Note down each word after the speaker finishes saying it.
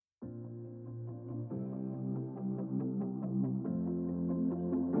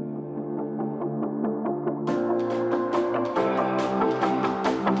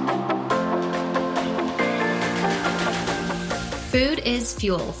Food is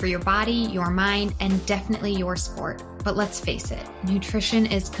fuel for your body, your mind, and definitely your sport. But let's face it, nutrition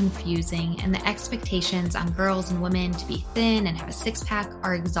is confusing, and the expectations on girls and women to be thin and have a six-pack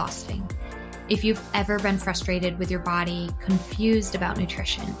are exhausting. If you've ever been frustrated with your body, confused about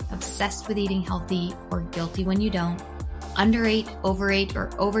nutrition, obsessed with eating healthy, or guilty when you don't, underate, overate, or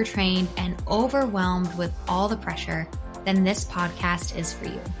overtrained, and overwhelmed with all the pressure, then this podcast is for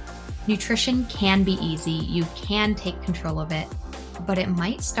you. Nutrition can be easy. You can take control of it, but it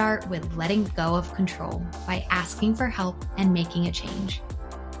might start with letting go of control by asking for help and making a change.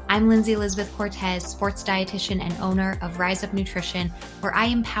 I'm Lindsay Elizabeth Cortez, sports dietitian and owner of Rise Up Nutrition, where I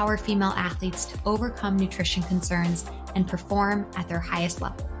empower female athletes to overcome nutrition concerns and perform at their highest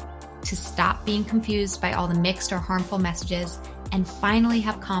level, to stop being confused by all the mixed or harmful messages, and finally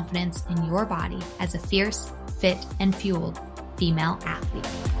have confidence in your body as a fierce, fit, and fueled female athlete.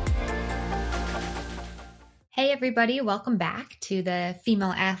 Hey everybody, welcome back to the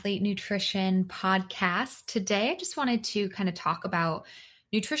Female Athlete Nutrition Podcast. Today I just wanted to kind of talk about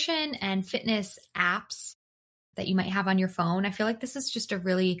nutrition and fitness apps that you might have on your phone. I feel like this is just a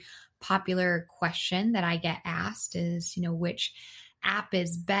really popular question that I get asked is, which app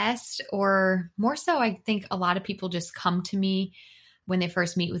is best? Or more so, I think a lot of people just come to me when they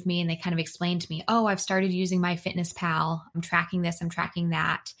first meet with me and they kind of explain to me, oh, I've started using MyFitnessPal. I'm tracking this, I'm tracking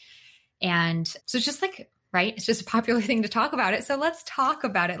that. And so it's just like, right? It's just a popular thing to talk about it. So let's talk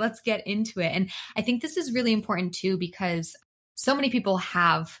about it. Let's get into it. And I think this is really important too, because so many people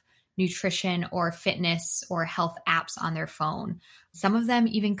have nutrition or fitness or health apps on their phone. Some of them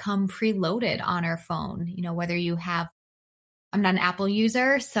even come preloaded on our phone, whether you have, I'm not an Apple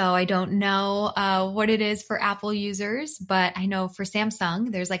user, so I don't know what it is for Apple users, but I know for Samsung,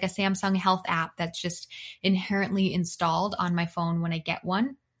 there's like a Samsung Health app that's just inherently installed on my phone when I get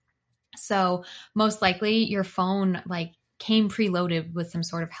one. So most likely your phone came preloaded with some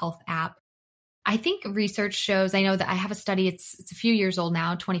sort of health app. I think research shows, I know that I have a study, it's a few years old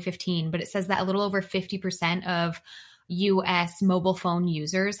now, 2015, but it says that a little over 50% of US mobile phone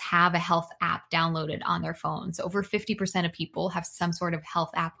users have a health app downloaded on their phone. So over 50% of people have some sort of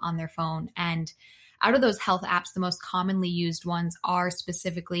health app on their phone. And out of those health apps, the most commonly used ones are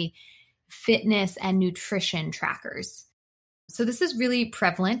specifically fitness and nutrition trackers. So this is really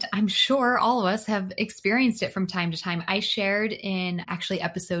prevalent. I'm sure all of us have experienced it from time to time. I shared in actually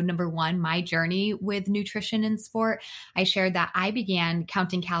episode number 1, my journey with nutrition and sport. I shared that I began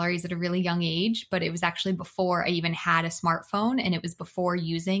counting calories at a really young age, but it was actually before I even had a smartphone, and it was before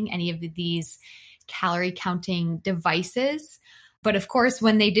using any of these calorie counting devices. But of course,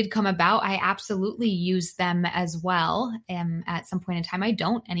 when they did come about, I absolutely used them as well. At some point in time, I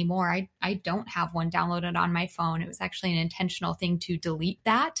don't anymore. I don't have one downloaded on my phone. It was actually an intentional thing to delete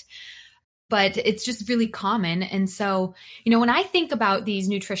that. But it's just really common. And so, when I think about these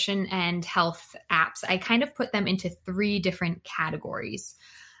nutrition and health apps, I kind of put them into 3 different categories.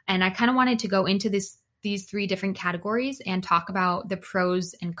 And I kind of wanted to go into these 3 different categories and talk about the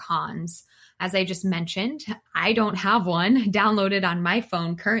pros and cons. As I just mentioned, I don't have one downloaded on my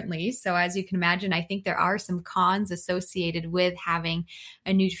phone currently. So as you can imagine, I think there are some cons associated with having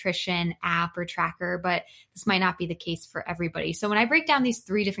a nutrition app or tracker, but this might not be the case for everybody. So when I break down these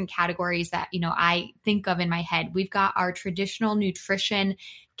 3 different categories that, I think of in my head, we've got our traditional nutrition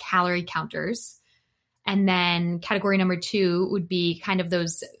calorie counters. And then category number 2 would be kind of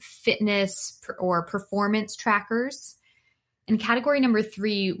those fitness or performance trackers. And category number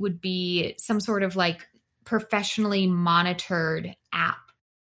 3 would be some sort of professionally monitored app,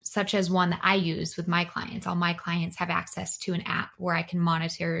 such as one that I use with my clients. All my clients have access to an app where I can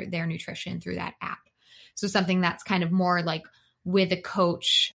monitor their nutrition through that app. So something that's kind of more like with a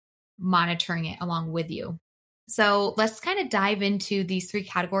coach monitoring it along with you. So let's kind of dive into these 3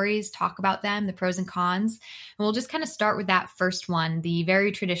 categories, talk about them, the pros and cons. And we'll just kind of start with that first one, the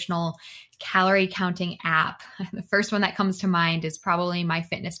very traditional calorie counting app. The first one that comes to mind is probably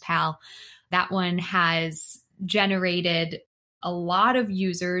MyFitnessPal. That one has generated a lot of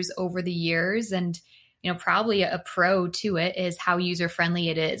users over the years. And, probably a pro to it is how user-friendly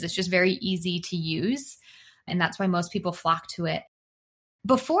it is. It's just very easy to use. And that's why most people flock to it.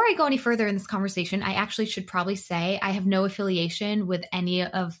 Before I go any further in this conversation, I actually should probably say I have no affiliation with any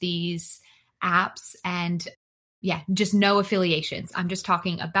of these apps and just no affiliations. I'm just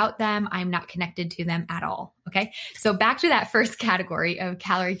talking about them. I'm not connected to them at all. Okay. So back to that first category of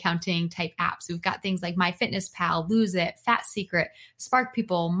calorie counting type apps. We've got things like MyFitnessPal, Lose It, Fat Secret, Spark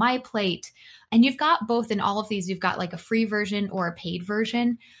People, MyPlate. And you've got both in all of these, you've got a free version or a paid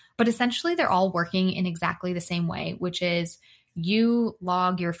version, but essentially they're all working in exactly the same way, which is You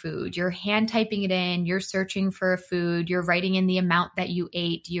log your food, you're hand typing it in, you're searching for a food, you're writing in the amount that you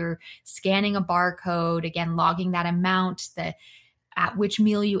ate, you're scanning a barcode, again, logging that amount, at which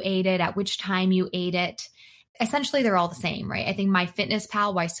meal you ate it, at which time you ate it. Essentially, they're all the same, right? I think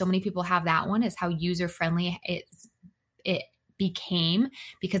MyFitnessPal, why so many people have that one, is how user-friendly it became,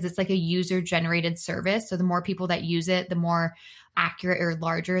 because it's like a user-generated service. So the more people that use it, the more accurate or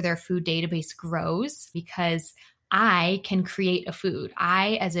larger their food database grows, because I can create a food.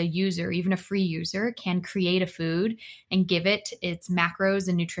 I, as a user, even a free user, can create a food and give it its macros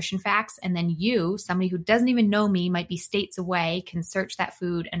and nutrition facts. And then you, somebody who doesn't even know me, might be states away, can search that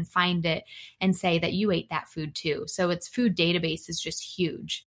food and find it and say that you ate that food too. So its food database is just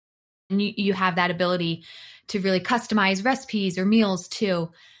huge. And you have that ability to really customize recipes or meals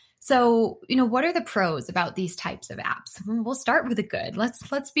too. So, what are the pros about these types of apps? We'll start with the good.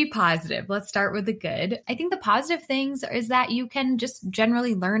 Let's be positive. Let's start with the good. I think the positive things is that you can just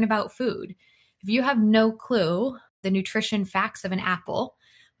generally learn about food. If you have no clue the nutrition facts of an apple,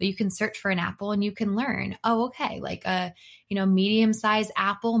 but you can search for an apple and you can learn, oh, okay, like a, medium-sized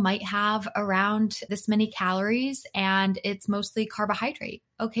apple might have around this many calories and it's mostly carbohydrate.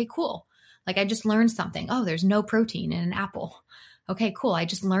 Okay, cool. Like I just learned something. Oh, there's no protein in an apple. Okay, cool. I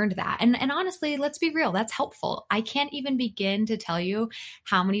just learned that. And honestly, let's be real. That's helpful. I can't even begin to tell you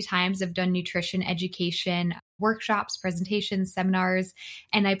how many times I've done nutrition education, workshops, presentations, seminars,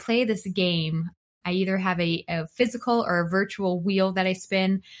 and I play this game. I either have a physical or a virtual wheel that I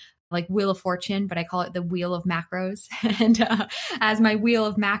spin, like Wheel of Fortune, but I call it the Wheel of Macros. And as my Wheel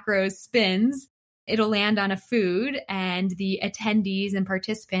of Macros spins, it'll land on a food and the attendees and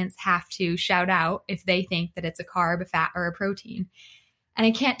participants have to shout out if they think that it's a carb, a fat, or a protein. And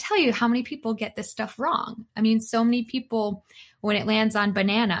I can't tell you how many people get this stuff wrong. I mean, so many people, when it lands on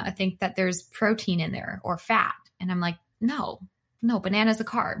banana, think that there's protein in there or fat. And I'm like, no, banana's a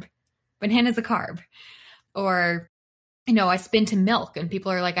carb. Banana's a carb. Or, I spin to milk and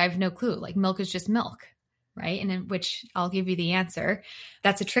people are like, I have no clue. Like milk is just milk. Right? And in which I'll give you the answer.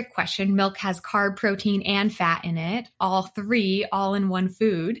 That's a trick question. Milk has carb, protein, and fat in it, all three, all in one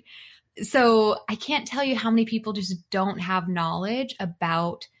food. So I can't tell you how many people just don't have knowledge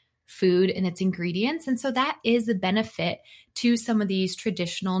about food and its ingredients. And so that is a benefit to some of these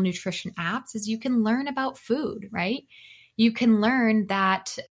traditional nutrition apps, is you can learn about food, right? You can learn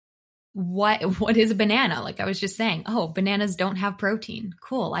that what is a banana? Like I was just saying, oh, bananas don't have protein.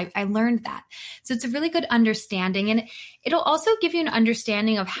 Cool. I learned that. So it's a really good understanding. And it'll also give you an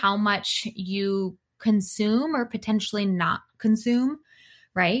understanding of how much you consume or potentially not consume,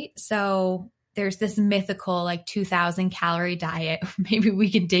 right? So there's this mythical like 2,000 calorie diet. Maybe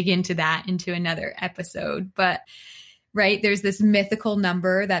we could dig into that into another episode, but right, there's this mythical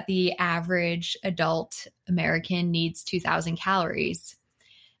number that the average adult American needs 2,000 calories.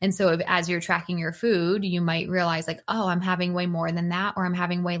 And so as you're tracking your food, you might realize like, oh, I'm having way more than that, or I'm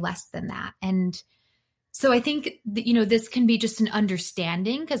having way less than that. And so I think that, this can be just an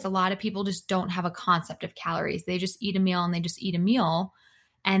understanding, because a lot of people just don't have a concept of calories. They just eat a meal and they just eat a meal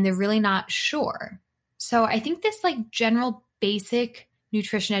and they're really not sure. So I think this like general basic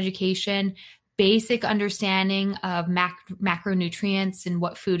nutrition education, basic understanding of macronutrients and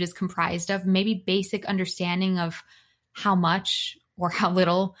what food is comprised of, maybe basic understanding of how much or how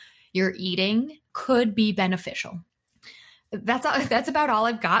little you're eating could be beneficial. That's about all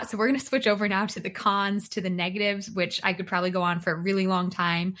I've got. So we're going to switch over now to the cons, to the negatives, which I could probably go on for a really long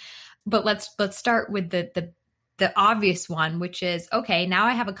time. But let's start with the obvious one, which is, okay, now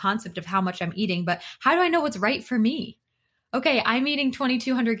I have a concept of how much I'm eating, but how do I know what's right for me? Okay, I'm eating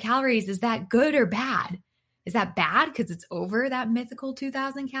 2,200 calories. Is that good or bad? Is that bad because it's over that mythical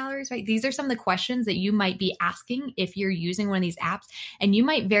 2,000 calories, right? These are some of the questions that you might be asking if you're using one of these apps, and you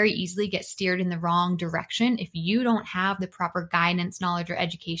might very easily get steered in the wrong direction if you don't have the proper guidance, knowledge, or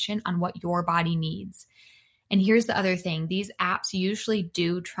education on what your body needs. And here's the other thing. These apps usually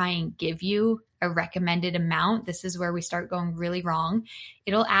do try and give you a recommended amount. This is where we start going really wrong.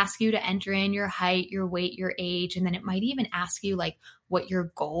 It'll ask you to enter in your height, your weight, your age, and then it might even ask you like what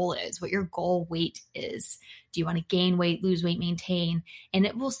your goal is, what your goal weight is. Do you want to gain weight, lose weight, maintain? And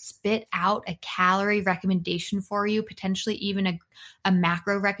it will spit out a calorie recommendation for you, potentially even a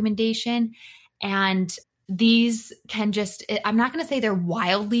macro recommendation. And these can just, I'm not going to say they're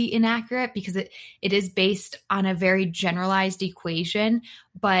wildly inaccurate, because it is based on a very generalized equation,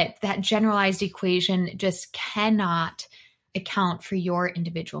 but that generalized equation just cannot account for your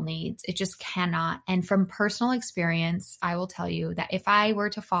individual needs. It just cannot. And from personal experience, I will tell you that if I were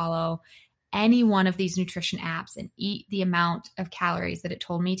to follow any one of these nutrition apps and eat the amount of calories that it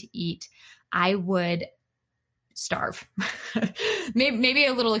told me to eat, I would starve. Maybe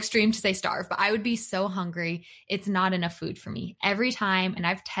a little extreme to say starve, but I would be so hungry. It's not enough food for me every time. And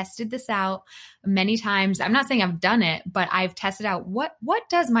I've tested this out many times. I'm not saying I've done it, but I've tested out what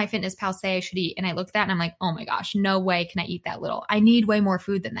does MyFitnessPal say I should eat? And I look at that and I'm like, oh my gosh, no way can I eat that little. I need way more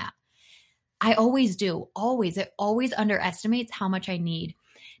food than that. I always do. Always. It always underestimates how much I need.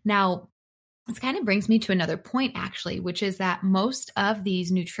 Now, this kind of brings me to another point, actually, which is that most of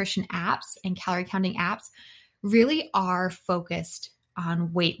these nutrition apps and calorie counting apps really are focused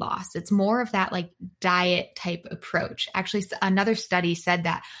on weight loss. It's more of that like diet type approach. Actually, another study said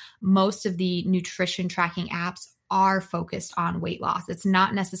that most of the nutrition tracking apps are focused on weight loss. It's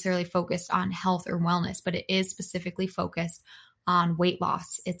not necessarily focused on health or wellness, but it is specifically focused on weight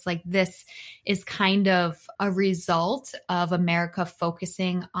loss. It's like this is kind of a result of America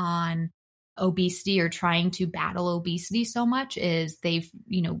focusing on obesity or trying to battle obesity so much. Is they've,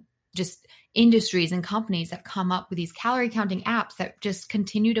 just industries and companies have come up with these calorie counting apps that just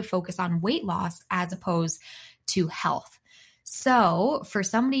continue to focus on weight loss as opposed to health. So for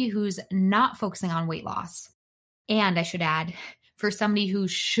somebody who's not focusing on weight loss, and I should add, for somebody who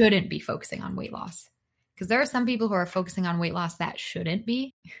shouldn't be focusing on weight loss, because there are some people who are focusing on weight loss that shouldn't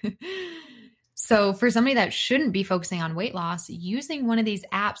be. So for somebody that shouldn't be focusing on weight loss, using one of these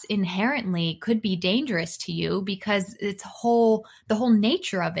apps inherently could be dangerous to you because the whole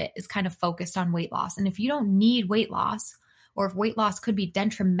nature of it is kind of focused on weight loss. And if you don't need weight loss, or if weight loss could be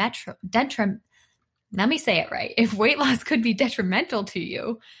let me say it right. If weight loss could be detrimental to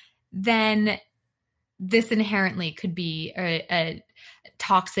you, then this inherently could be a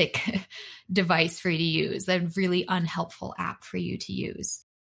toxic device for you to use, a really unhelpful app for you to use.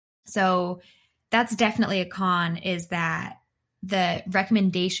 So that's definitely a con, is that the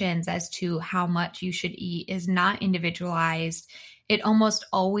recommendations as to how much you should eat is not individualized. It almost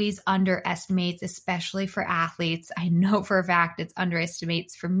always underestimates, especially for athletes. I know for a fact it's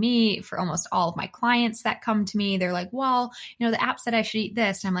underestimates for me, for almost all of my clients that come to me. They're like, well, the app said I should eat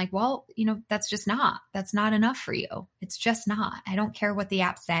this. And I'm like, well, that's not enough for you. It's just not. I don't care what the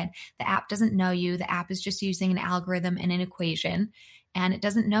app said. The app doesn't know you. The app is just using an algorithm and an equation. And it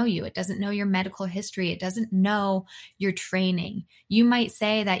doesn't know you. It doesn't know your medical history. It doesn't know your training. You might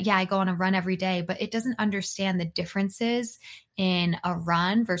say that, yeah, I go on a run every day, but it doesn't understand the differences in a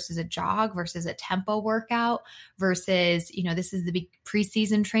run versus a jog versus a tempo workout versus, this is the big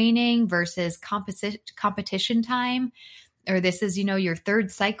preseason training versus competition time. Or this is, your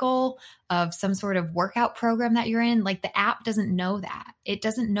third cycle of some sort of workout program that you're in. Like the app doesn't know that. It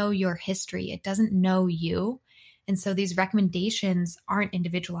doesn't know your history. It doesn't know you. And so these recommendations aren't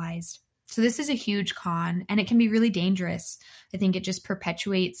individualized. So this is a huge con, and it can be really dangerous. I think it just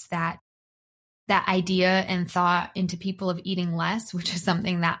perpetuates that idea and thought into people of eating less, which is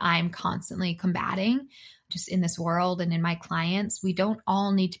something that I'm constantly combating just in this world and in my clients. We don't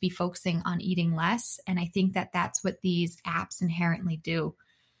all need to be focusing on eating less. And I think that that's what these apps inherently do.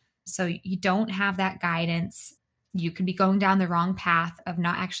 So you don't have that guidance. You could be going down the wrong path of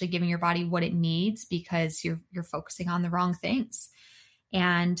not actually giving your body what it needs because you're focusing on the wrong things.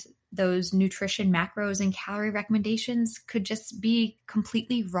 And those nutrition macros and calorie recommendations could just be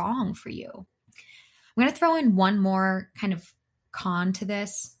completely wrong for you. I'm going to throw in one more kind of con to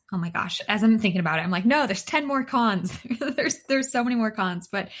this. Oh my gosh, as I'm thinking about it, I'm like, no, there's 10 more cons. there's so many more cons,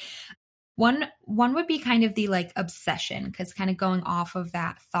 but one would be kind of the like obsession, because kind of going off of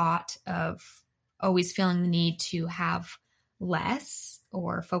that thought of always feeling the need to have less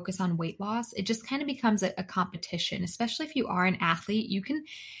or focus on weight loss, it just kind of becomes a competition. Especially if you are an athlete, you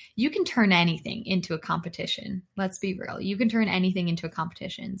can turn anything into a competition. Let's be real. You can turn anything into a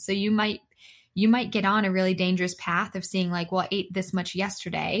competition. So you might get on a really dangerous path of seeing like, well, I ate this much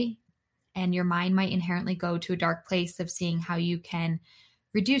yesterday, and your mind might inherently go to a dark place of seeing how you can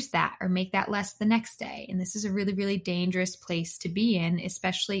reduce that or make that less the next day. And this is a really, really dangerous place to be in,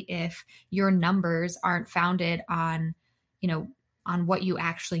 especially if your numbers aren't founded on, on what you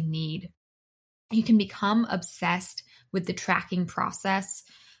actually need. You can become obsessed with the tracking process,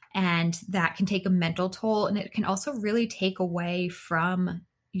 and that can take a mental toll, and it can also really take away from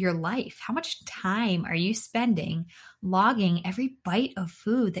your life. How much time are you spending logging every bite of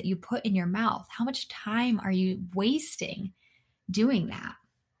food that you put in your mouth? How much time are you wasting doing that?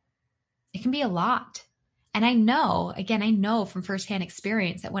 It can be a lot. And I know from firsthand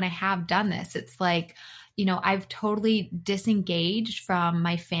experience that when I have done this, it's like, I've totally disengaged from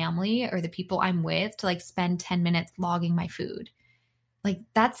my family or the people I'm with to like spend 10 minutes logging my food. Like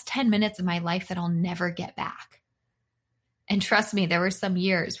that's 10 minutes of my life that I'll never get back. And trust me, there were some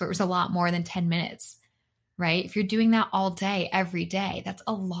years where it was a lot more than 10 minutes, right? If you're doing that all day, every day, that's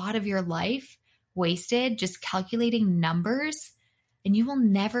a lot of your life wasted just calculating numbers, and you will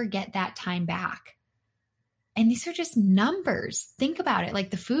never get that time back. And these are just numbers. Think about it. Like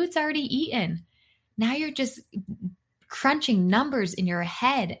the food's already eaten. Now you're just crunching numbers in your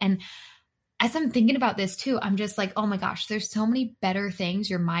head. And as I'm thinking about this too, I'm just like, oh my gosh, there's so many better things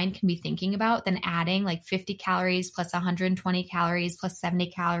your mind can be thinking about than adding like 50 calories plus 120 calories plus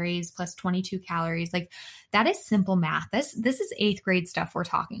 70 calories plus 22 calories. Like that is simple math. This is 8th grade stuff we're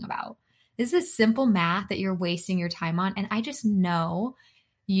talking about. This is simple math that you're wasting your time on. And I just know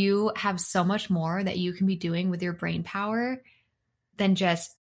you have so much more that you can be doing with your brain power than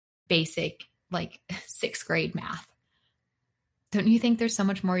just basic like 6th grade math. Don't you think there's so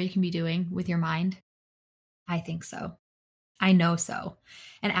much more you can be doing with your mind? I think so. I know so.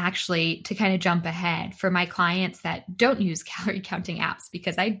 And actually, to kind of jump ahead for my clients that don't use calorie counting apps,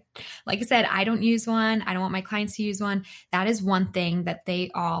 because like I said, I don't use one. I don't want my clients to use one. That is one thing that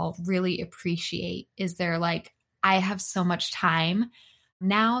they all really appreciate is they're like, I have so much time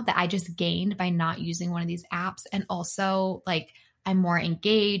now that I just gained by not using one of these apps. And also like, I'm more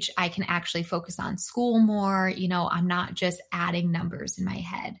engaged. I can actually focus on school more. I'm not just adding numbers in my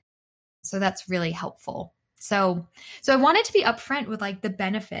head. So that's really helpful. So I wanted to be upfront with like the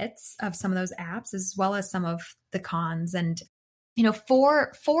benefits of some of those apps as well as some of the cons. And,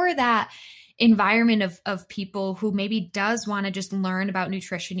 for that environment of people who maybe does want to just learn about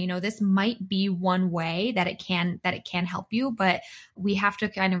nutrition, this might be one way that it can help you, but we have to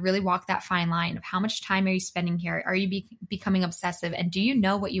kind of really walk that fine line of how much time are you spending here? Are you becoming obsessive? And do you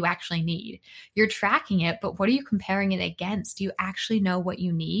know what you actually need? You're tracking it, but what are you comparing it against? Do you actually know what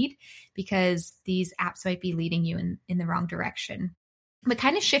you need? Because these apps might be leading you in the wrong direction. But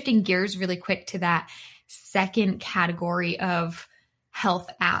kind of shifting gears really quick to that second category of health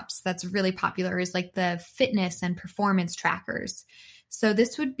apps that's really popular is like the fitness and performance trackers. So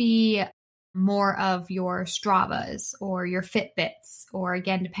this would be more of your Stravas or your Fitbits, or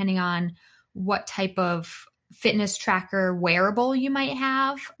again, depending on what type of fitness tracker wearable you might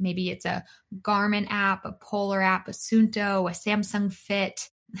have. Maybe it's a Garmin app, a Polar app, a Suunto, a Samsung Fit.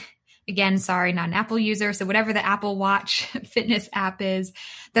 Again, sorry, not an Apple user. So whatever the Apple Watch fitness app is,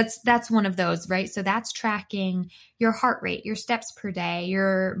 that's one of those, right? So that's tracking your heart rate, your steps per day,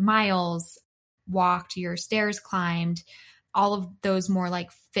 your miles walked, your stairs climbed, all of those more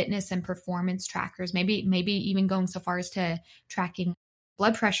like fitness and performance trackers. Maybe even going so far as to tracking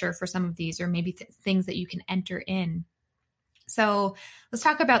blood pressure for some of these, or maybe things that you can enter in. So let's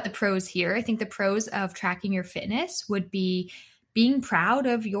talk about the pros here. I think the pros of tracking your fitness would be being proud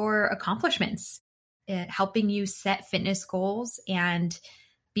of your accomplishments, helping you set fitness goals and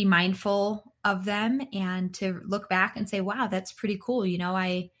be mindful of them, and to look back and say, wow, that's pretty cool.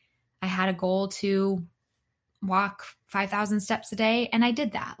 I had a goal to walk 5,000 steps a day and I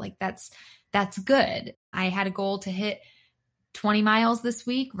did that. Like that's good. I had a goal to hit 20 miles this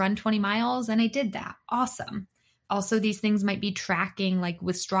week, run 20 miles, and I did that. Awesome. Also, these things might be tracking, like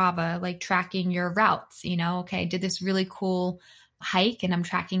with Strava, like tracking your routes, okay, I did this really cool hike and I'm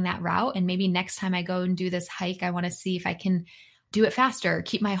tracking that route. And maybe next time I go and do this hike, I want to see if I can do it faster,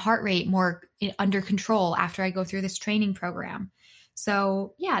 keep my heart rate more under control after I go through this training program.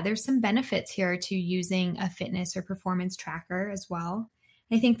 So yeah, there's some benefits here to using a fitness or performance tracker as well.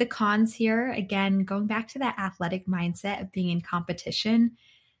 I think the cons here, again, going back to that athletic mindset of being in competition,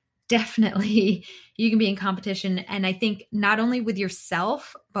 definitely you can be in competition. And I think not only with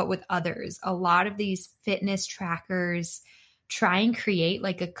yourself, but with others. A lot of these fitness trackers try and create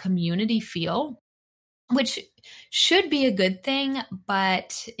like a community feel, which should be a good thing.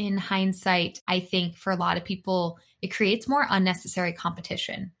 But in hindsight, I think for a lot of people, it creates more unnecessary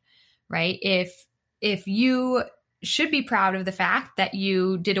competition, right? If you should be proud of the fact that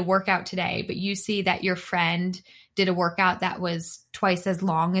you did a workout today, but you see that your friend did a workout that was twice as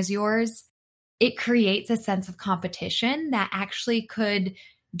long as yours, it creates a sense of competition that actually could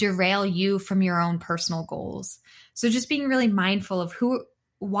derail you from your own personal goals. So just being really mindful of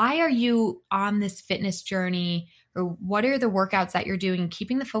why are you on this fitness journey, or what are the workouts that you're doing,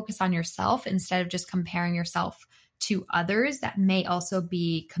 keeping the focus on yourself instead of just comparing yourself to others that may also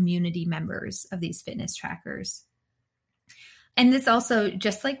be community members of these fitness trackers. And this also,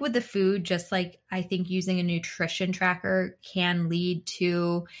 just like with the food, just like I think using a nutrition tracker can lead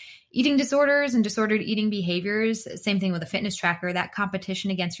to eating disorders and disordered eating behaviors. Same thing with a fitness tracker, that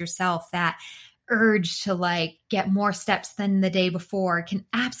competition against yourself, that urge to like get more steps than the day before can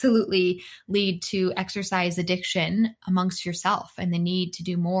absolutely lead to exercise addiction amongst yourself and the need to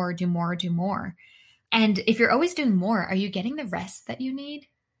do more, do more, do more. And if you're always doing more, are you getting the rest that you need?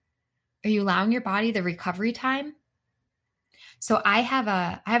 Are you allowing your body the recovery time? So I have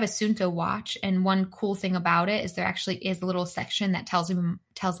a Suunto watch, and one cool thing about it is there actually is a little section that tells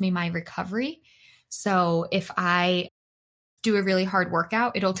me my recovery. So if I do a really hard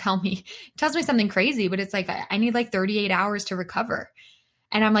workout, tells me something crazy, but it's like I need like 38 hours to recover.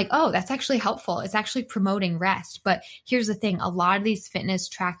 And I'm like, oh, that's actually helpful. It's actually promoting rest. But here's the thing, a lot of these fitness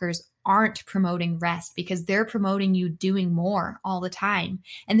trackers aren't promoting rest because they're promoting you doing more all the time.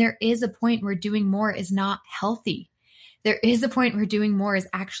 And there is a point where doing more is not healthy. There is a point where doing more is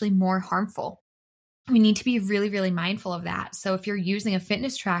actually more harmful. We need to be really, really mindful of that. So if you're using a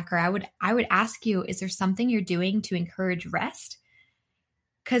fitness tracker, I would ask you, is there something you're doing to encourage rest?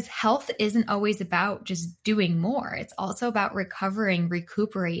 Because health isn't always about just doing more. It's also about recovering,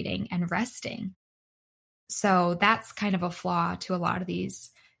 recuperating, and resting. So that's kind of a flaw to a lot of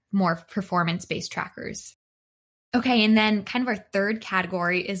these more performance-based trackers. Okay, and then kind of our third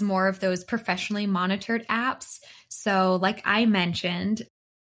category is more of those professionally monitored apps. So like I mentioned,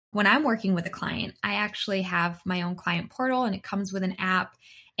 when I'm working with a client, I actually have my own client portal and it comes with an app.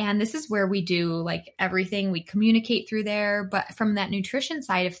 And this is where we do like everything. We communicate through there. But from that nutrition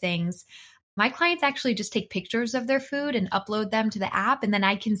side of things, my clients actually just take pictures of their food and upload them to the app. And then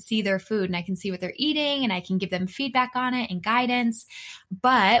I can see their food and I can see what they're eating and I can give them feedback on it and guidance.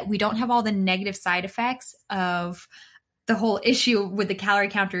 But we don't have all the negative side effects of the whole issue with the calorie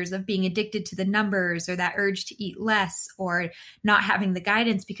counters of being addicted to the numbers or that urge to eat less or not having the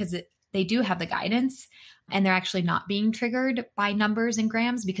guidance because they do have the guidance and they're actually not being triggered by numbers and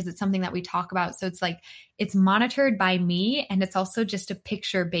grams because it's something that we talk about. So it's like, it's monitored by me and it's also just a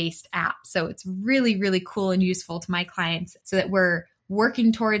picture-based app. So it's really, really cool and useful to my clients so that we're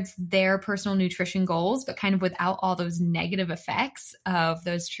working towards their personal nutrition goals, but kind of without all those negative effects of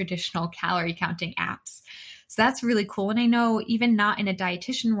those traditional calorie counting apps. So that's really cool. And I know even not in a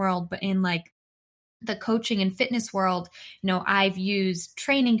dietitian world, but in like the coaching and fitness world, I've used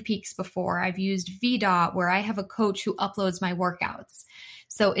Training Peaks before. I've used VDOT where I have a coach who uploads my workouts.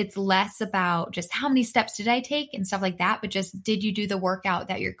 So it's less about just how many steps did I take and stuff like that, but just did you do the workout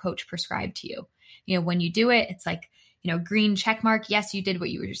that your coach prescribed to you? When you do it, it's like, green check mark. Yes, you did what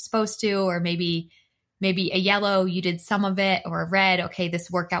you were supposed to, or maybe a yellow, you did some of it, or a red, okay,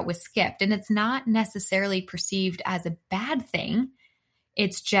 this workout was skipped. And it's not necessarily perceived as a bad thing.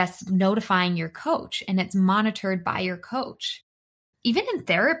 It's just notifying your coach and it's monitored by your coach. Even in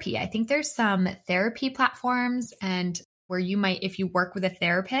therapy, I think there's some therapy platforms and where you might, if you work with a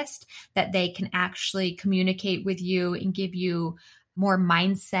therapist, that they can actually communicate with you and give you more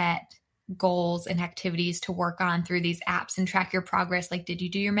mindset goals and activities to work on through these apps and track your progress. Like, did you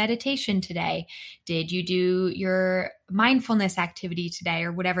do your meditation today? Did you do your mindfulness activity today,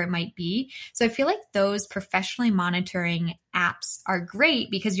 or whatever it might be? So I feel like those professionally monitoring apps are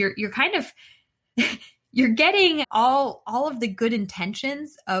great because you're kind of you're getting all of the good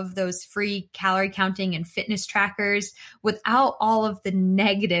intentions of those free calorie counting and fitness trackers without all of the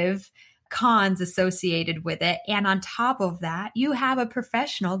negative cons associated with it. And on top of that, you have a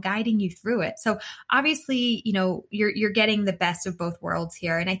professional guiding you through it. So obviously, you're getting the best of both worlds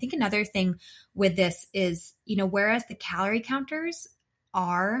here. And I think another thing with this is, whereas the calorie counters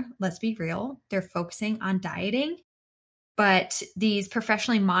are, let's be real, they're focusing on dieting, but these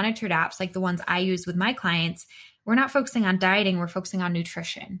professionally monitored apps, like the ones I use with my clients, we're not focusing on dieting. We're focusing on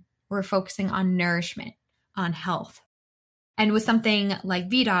nutrition. We're focusing on nourishment, on health. And with something like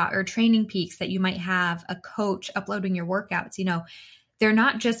VDOT or Training Peaks that you might have a coach uploading your workouts, they're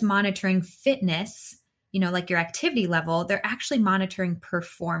not just monitoring fitness, like your activity level, they're actually monitoring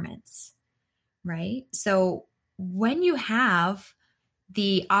performance, right? So when you have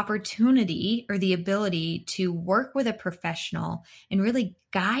the opportunity or the ability to work with a professional and really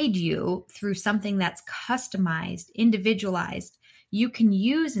guide you through something that's customized, individualized, you can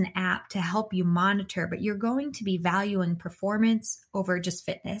use an app to help you monitor, but you're going to be valuing performance over just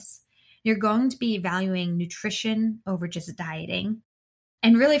fitness. You're going to be valuing nutrition over just dieting.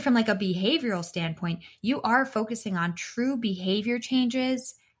 And really from like a behavioral standpoint, you are focusing on true behavior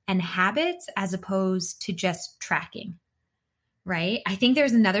changes and habits as opposed to just tracking, right? I think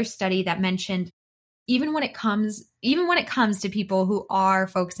there's another study that mentioned even when it comes to people who are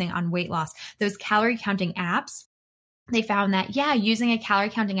focusing on weight loss, those calorie counting apps, they found that, using a calorie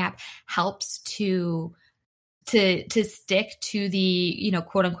counting app helps to stick to the,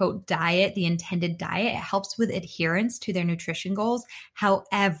 quote unquote diet, the intended diet. It helps with adherence to their nutrition goals.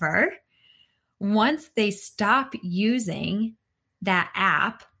 However, once they stop using that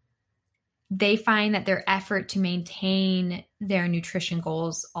app, they find that their effort to maintain their nutrition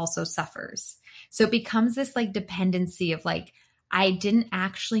goals also suffers. So it becomes this like dependency of like, I didn't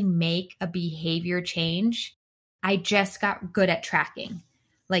actually make a behavior change I just got good at tracking.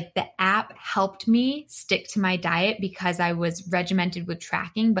 Like the app helped me stick to my diet because I was regimented with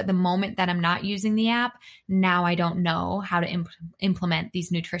tracking. But the moment that I'm not using the app, now I don't know how to implement these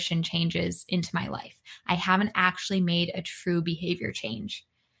nutrition changes into my life. I haven't actually made a true behavior change.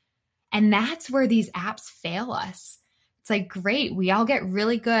 And that's where these apps fail us. It's like, great, we all get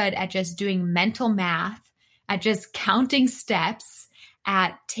really good at just doing mental math, at just counting steps,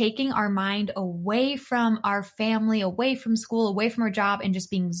 at taking our mind away from our family, away from school, away from our job, and just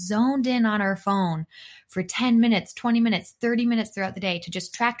being zoned in on our phone for 10 minutes, 20 minutes, 30 minutes throughout the day to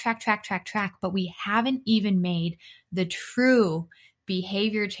just track. But we haven't even made the true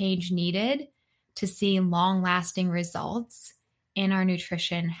behavior change needed to see long-lasting results in our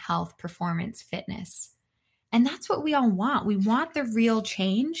nutrition, health, performance, fitness. And that's what we all want. We want the real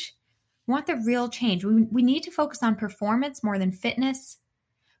change. We want the real change. We need to focus on performance more than fitness.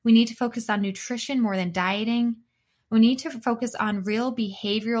 We need to focus on nutrition more than dieting. We need to focus on real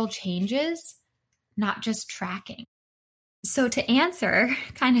behavioral changes, not just tracking. So to answer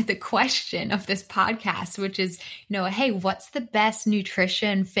kind of the question of this podcast, which is, hey, what's the best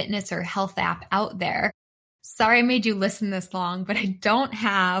nutrition, fitness, or health app out there? Sorry I made you listen this long, but I don't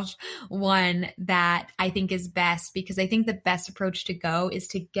have one that I think is best, because I think the best approach to go is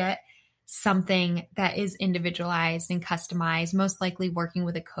to get something that is individualized and customized, most likely working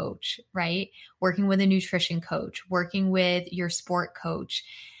with a coach, right? Working with a nutrition coach, working with your sport coach.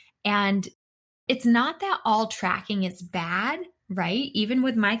 And it's not that all tracking is bad, right? Even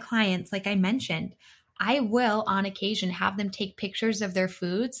with my clients, like I mentioned, I will on occasion have them take pictures of their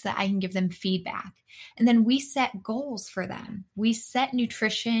food so that I can give them feedback. And then we set goals for them. We set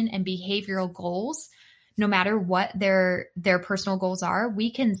nutrition and behavioral goals. No matter what their personal goals are,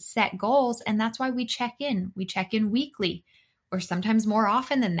 we can set goals. And that's why we check in. We check in weekly, or sometimes more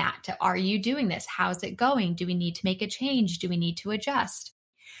often than that, to, are you doing this? How's it going? Do we need to make a change? Do we need to adjust?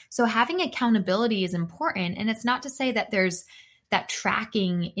 So having accountability is important. And it's not to say that that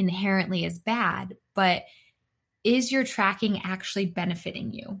tracking inherently is bad, but is your tracking actually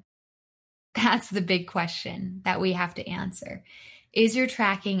benefiting you? That's the big question that we have to answer. Is your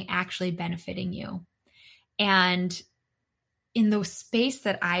tracking actually benefiting you? And in the space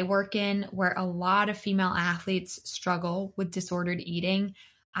that I work in, where a lot of female athletes struggle with disordered eating,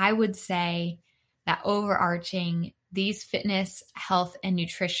 I would say that overarching, these fitness, health, and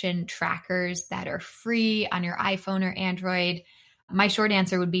nutrition trackers that are free on your iPhone or Android, my short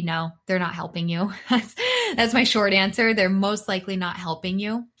answer would be no, they're not helping you. That's my short answer. They're most likely not helping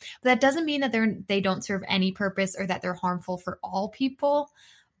you. But that doesn't mean that they don't serve any purpose or that they're harmful for all people.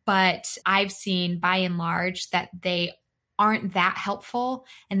 But I've seen by and large that they aren't that helpful,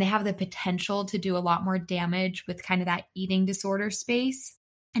 and they have the potential to do a lot more damage with kind of that eating disorder space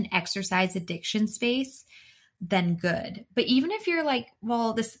and exercise addiction space than good. But even if you're like,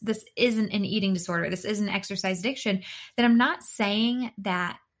 well, this isn't an eating disorder, this isn't exercise addiction, then I'm not saying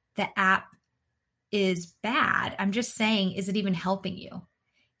that the app is bad. I'm just saying, is it even helping you?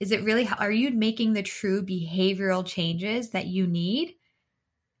 Is it really, are you making the true behavioral changes that you need?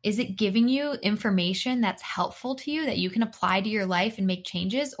 Is it giving you information that's helpful to you that you can apply to your life and make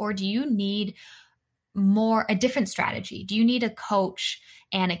changes? Or do you need a different strategy? Do you need a coach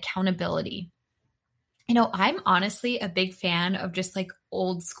and accountability? I'm honestly a big fan of just like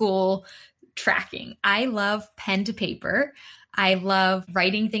old school tracking. I love pen to paper. I love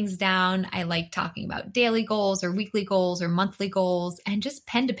writing things down. I like talking about daily goals or weekly goals or monthly goals, and just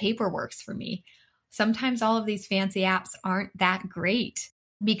pen to paper works for me. Sometimes all of these fancy apps aren't that great,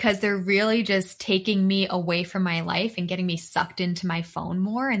 because they're really just taking me away from my life and getting me sucked into my phone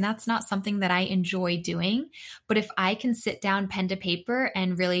more. And that's not something that I enjoy doing. But if I can sit down pen to paper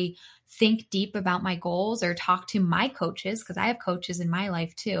and really think deep about my goals, or talk to my coaches, because I have coaches in my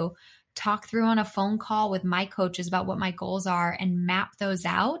life too, talk through on a phone call with my coaches about what my goals are and map those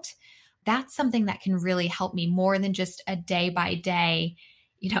out, that's something that can really help me more than just a day by day,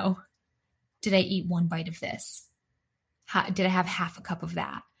 did I eat one bite of this? Did I have half a cup of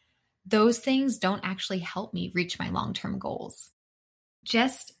that? Those things don't actually help me reach my long-term goals.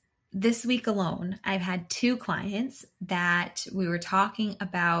 Just this week alone, I've had 2 clients that we were talking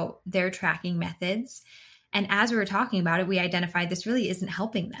about their tracking methods. And as we were talking about it, we identified this really isn't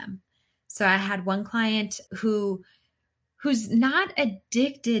helping them. So I had one client who's not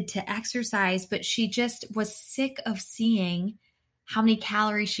addicted to exercise, but she just was sick of seeing how many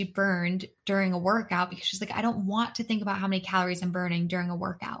calories she burned during a workout, because she's like, I don't want to think about how many calories I'm burning during a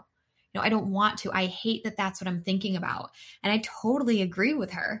workout. I don't want to. I hate that that's what I'm thinking about. And I totally agree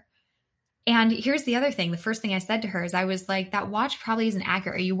with her. And here's the other thing. The first thing I said to her is I was like, that watch probably isn't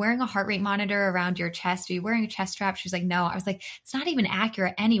accurate. Are you wearing a heart rate monitor around your chest? Are you wearing a chest strap? She's like, no. I was like, it's not even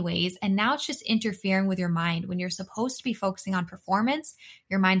accurate anyways. And now it's just interfering with your mind. When you're supposed to be focusing on performance,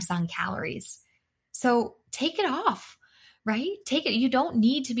 your mind's on calories. So take it off, right? Take it. You don't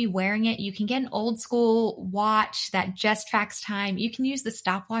need to be wearing it. You can get an old school watch that just tracks time. You can use the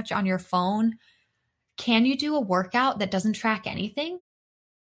stopwatch on your phone. Can you do a workout that doesn't track anything?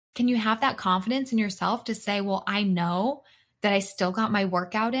 Can you have that confidence in yourself to say, well, I know that I still got my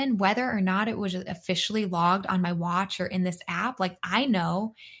workout in, whether or not it was officially logged on my watch or in this app? Like, I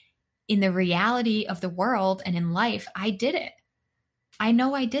know in the reality of the world and in life, I did it. I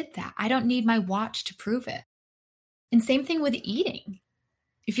know I did that. I don't need my watch to prove it. And same thing with eating.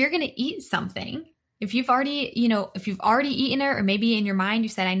 If you're going to eat something, if you've already eaten it, or maybe in your mind you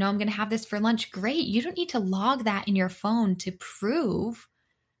said, I know I'm going to have this for lunch, great. You don't need to log that in your phone to prove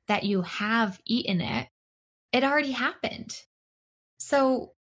that you have eaten it. It already happened.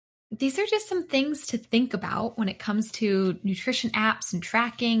 So these are just some things to think about when it comes to nutrition apps and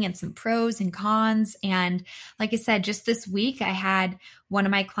tracking, and some pros and cons. And like I said, just this week, I had one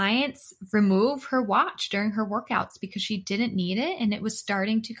of my clients remove her watch during her workouts because she didn't need it, and it was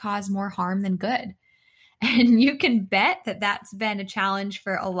starting to cause more harm than good. And you can bet that that's been a challenge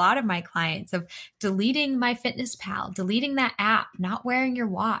for a lot of my clients, of deleting MyFitnessPal, deleting that app, not wearing your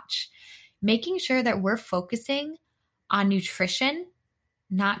watch, making sure that we're focusing on nutrition,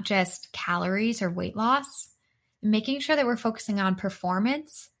 not just calories or weight loss, making sure that we're focusing on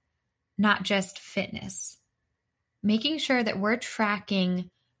performance, not just fitness, making sure that we're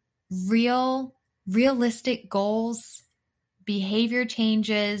tracking realistic goals, behavior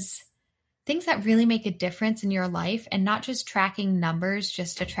changes, things that really make a difference in your life, and not just tracking numbers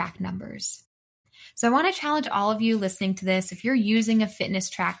just to track numbers. So I want to challenge all of you listening to this. If you're using a fitness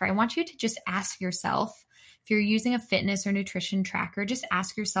tracker, I want you to just ask yourself, if you're using a fitness or nutrition tracker, just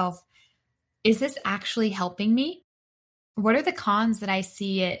ask yourself, is this actually helping me? What are the cons that I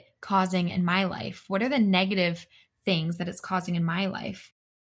see it causing in my life? What are the negative things that it's causing in my life?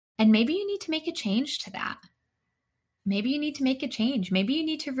 And maybe you need to make a change to that. Maybe you need to make a change. Maybe you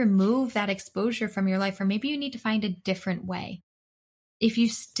need to remove that exposure from your life, or maybe you need to find a different way. If you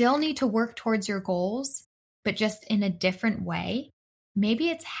still need to work towards your goals, but just in a different way, maybe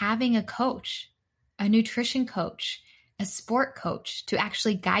it's having a coach, a nutrition coach, a sport coach to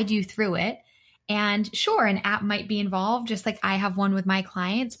actually guide you through it. And sure, an app might be involved, just like I have one with my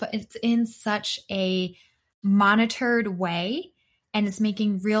clients, but it's in such a monitored way, and it's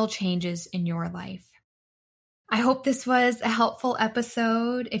making real changes in your life. I hope this was a helpful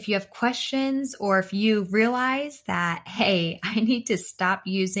episode. If you have questions, or if you realize that, hey, I need to stop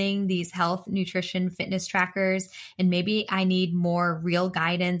using these health, nutrition, fitness trackers, and maybe I need more real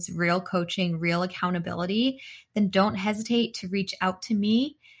guidance, real coaching, real accountability, then don't hesitate to reach out to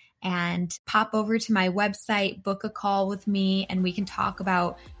me and pop over to my website, book a call with me, and we can talk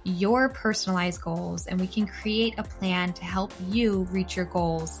about your personalized goals, and we can create a plan to help you reach your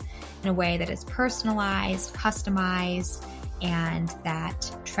goals in a way that is personalized, customized, and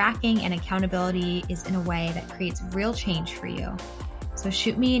that tracking and accountability is in a way that creates real change for you. So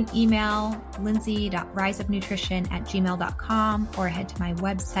shoot me an email, lindsay.riseupnutrition@gmail.com, or head to my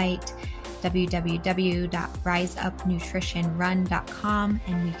website, www.riseupnutritionrun.com,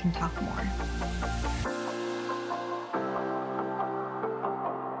 and we can talk more.